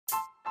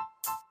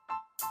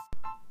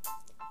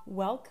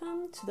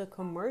Welcome to the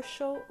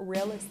Commercial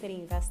Real Estate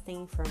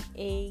Investing from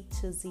A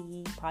to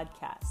Z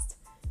podcast.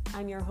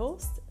 I'm your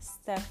host,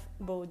 Steph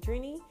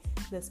Bodrini.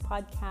 This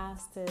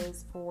podcast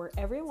is for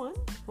everyone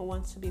who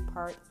wants to be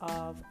part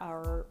of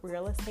our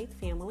real estate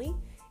family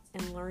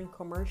and learn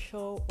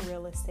commercial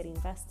real estate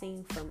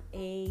investing from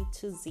A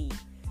to Z.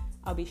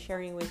 I'll be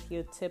sharing with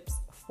you tips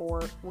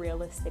for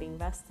real estate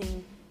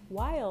investing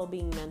while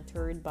being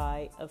mentored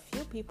by a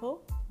few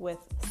people with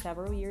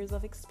several years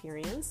of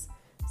experience,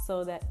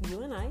 so that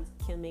you and I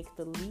can make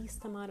the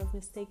least amount of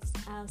mistakes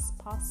as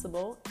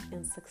possible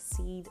and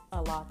succeed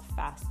a lot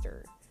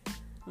faster.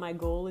 My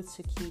goal is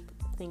to keep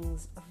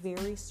things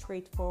very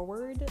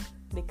straightforward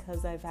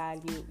because I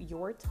value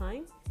your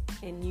time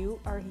and you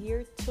are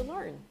here to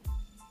learn.